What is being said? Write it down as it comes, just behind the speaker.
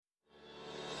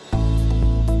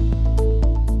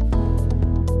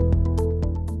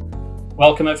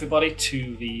Welcome everybody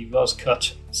to the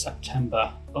Rosecut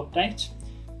September update.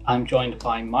 I'm joined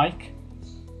by Mike,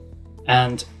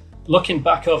 and looking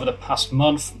back over the past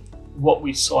month, what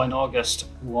we saw in August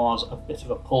was a bit of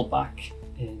a pullback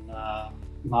in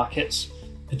markets,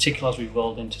 particularly as we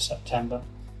rolled into September.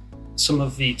 Some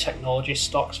of the technology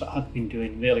stocks that had been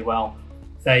doing really well,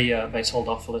 they sold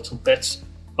off a little bit,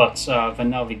 but they're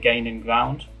now regaining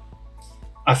ground.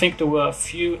 I think there were a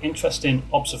few interesting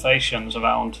observations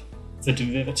around the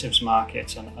derivatives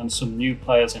market and some new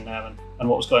players in there and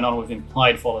what was going on with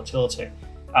implied volatility.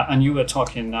 And you were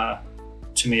talking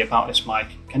to me about this, Mike.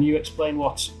 Can you explain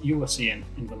what you were seeing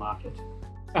in the market?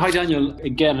 Hi, Daniel.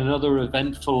 Again, another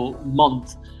eventful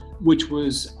month, which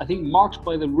was, I think, marked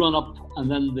by the run-up and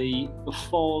then the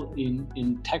fall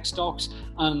in tech stocks.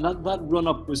 And that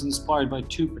run-up was inspired by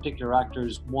two particular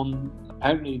actors. One,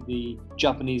 apparently the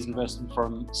Japanese investment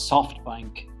firm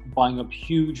SoftBank, buying up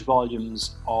huge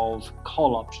volumes of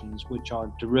call options, which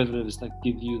are derivatives that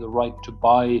give you the right to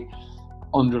buy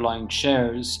underlying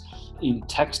shares in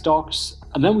tech stocks.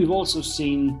 And then we've also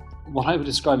seen what I would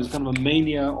describe as kind of a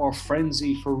mania or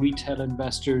frenzy for retail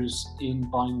investors in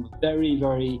buying very,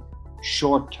 very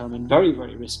short-term and very,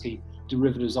 very risky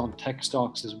derivatives on tech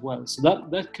stocks as well. So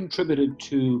that contributed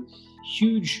to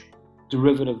huge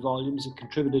derivative volumes. It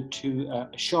contributed to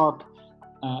a sharp,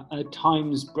 at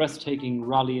times breathtaking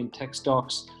rally in tech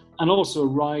stocks, and also a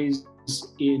rise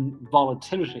in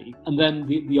volatility. And then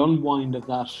the unwind of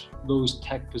those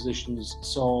tech positions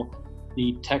saw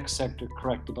the tech sector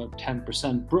correct about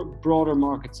 10%. Broader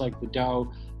markets like the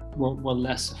Dow were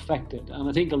less affected. And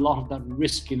I think a lot of that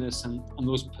riskiness and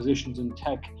those positions in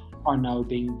tech are now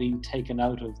being taken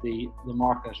out of the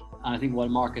market. And I think while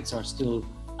markets are still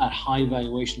at high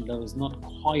valuation levels, not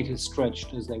quite as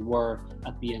stretched as they were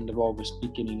at the end of August,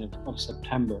 beginning of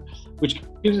September, which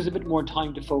gives us a bit more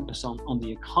time to focus on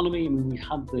the economy. I mean, we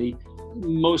had in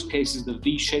most cases, the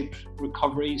V-shaped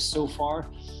recovery so far.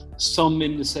 Some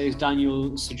indices,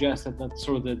 Daniel, suggest that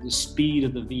sort of the speed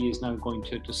of the V is now going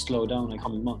to slow down in the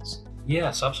coming months.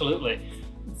 Yes, absolutely.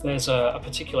 There's a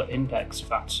particular index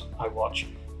that I watch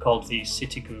called the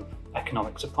Citigroup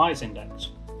Economic Surprise Index.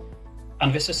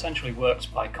 And this essentially works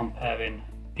by comparing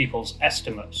people's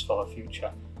estimates for the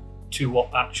future to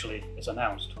what actually is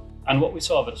announced. And what we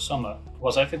saw over the summer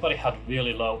was everybody had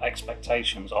really low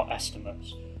expectations or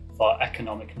estimates for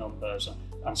economic numbers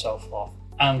and so forth.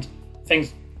 And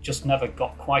things just never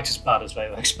got quite as bad as they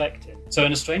were expecting. So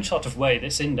in a strange sort of way,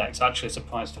 this index actually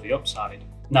surprised to the upside.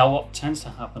 Now, what tends to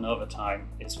happen over time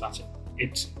is that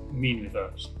it mean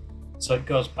reverts. So it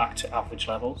goes back to average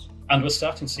levels. And we're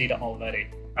starting to see that already.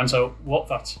 And so what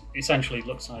that essentially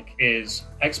looks like is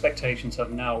expectations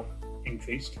have now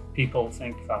increased. People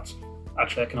think that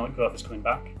actually economic growth is coming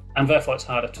back, and therefore it's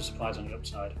harder to surprise on the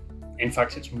upside. In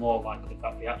fact, it's more likely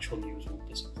that the actual news will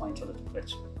disappoint a little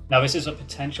bit. Now, this is a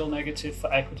potential negative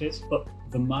for equities, but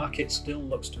the market still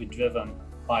looks to be driven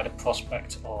by the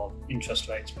prospect of interest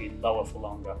rates being lower for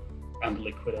longer and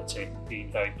liquidity being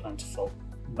very plentiful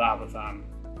rather than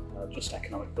just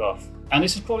economic growth. And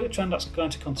this is probably a trend that's going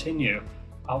to continue.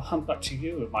 I'll hand back to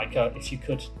you, Mike, if you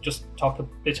could just talk a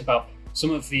bit about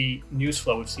some of the news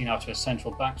flow we've seen out of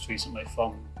central banks recently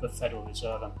from the Federal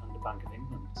Reserve and the Bank of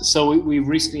England. So we've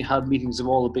recently had meetings of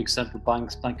all the big central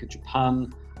banks, Bank of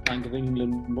Japan, Bank of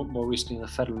England, more recently the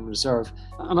Federal Reserve.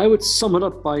 And I would sum it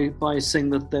up by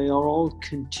saying that they are all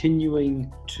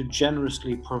continuing to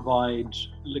generously provide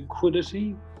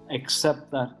liquidity,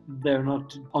 except that they're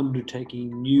not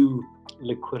undertaking new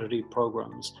liquidity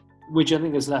programs, which I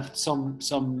think has left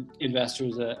some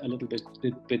investors a little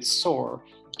bit sore,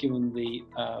 given the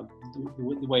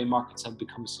way markets have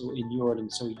become so inured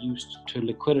and so used to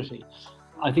liquidity.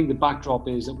 I think the backdrop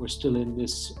is that we're still in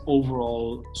this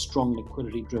overall strong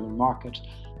liquidity-driven market.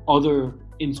 Other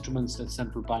instruments that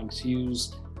central banks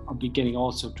use are beginning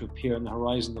also to appear on the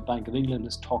horizon. The Bank of England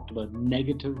has talked about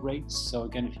negative rates. So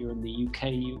again, if you're in the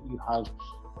UK, you have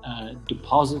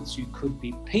deposits, you could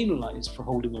be penalized for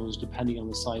holding those depending on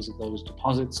the size of those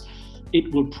deposits.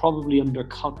 It will probably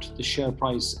undercut the share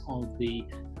price of the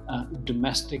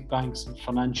domestic banks and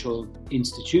financial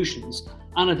institutions.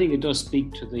 And I think it does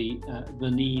speak to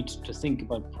the need to think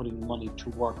about putting money to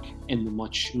work in the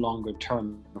much longer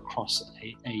term across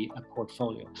a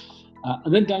portfolio.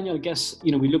 And then, Daniel, I guess,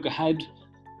 we look ahead.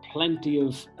 Plenty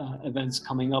of events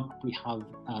coming up. We have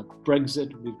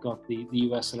Brexit, we've got the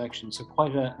US election, so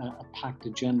quite a packed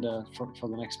agenda for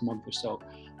the next month or so.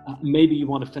 Maybe you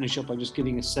want to finish up by just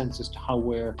giving a sense as to how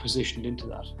we're positioned into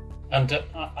that. And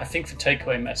I think the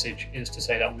takeaway message is to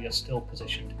say that we are still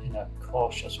positioned in a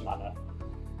cautious manner.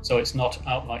 So it's not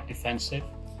outright defensive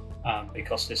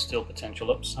because there's still potential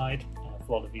upside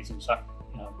for all the reasons that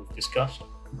we've discussed.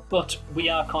 But we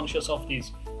are conscious of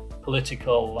these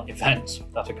political events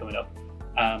that are coming up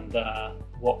and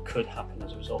what could happen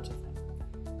as a result of them.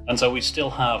 And so we still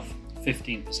have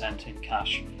 15% in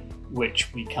cash,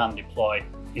 which we can deploy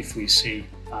if we see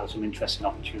some interesting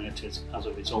opportunities as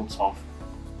a result of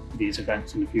these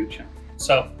events in the future.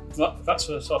 So that's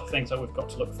the sort of things that we've got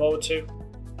to look forward to.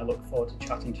 I look forward to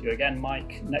chatting to you again,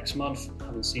 Mike, next month,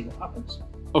 having seen what happens.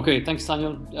 Okay, thanks,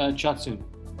 Daniel. Chat soon.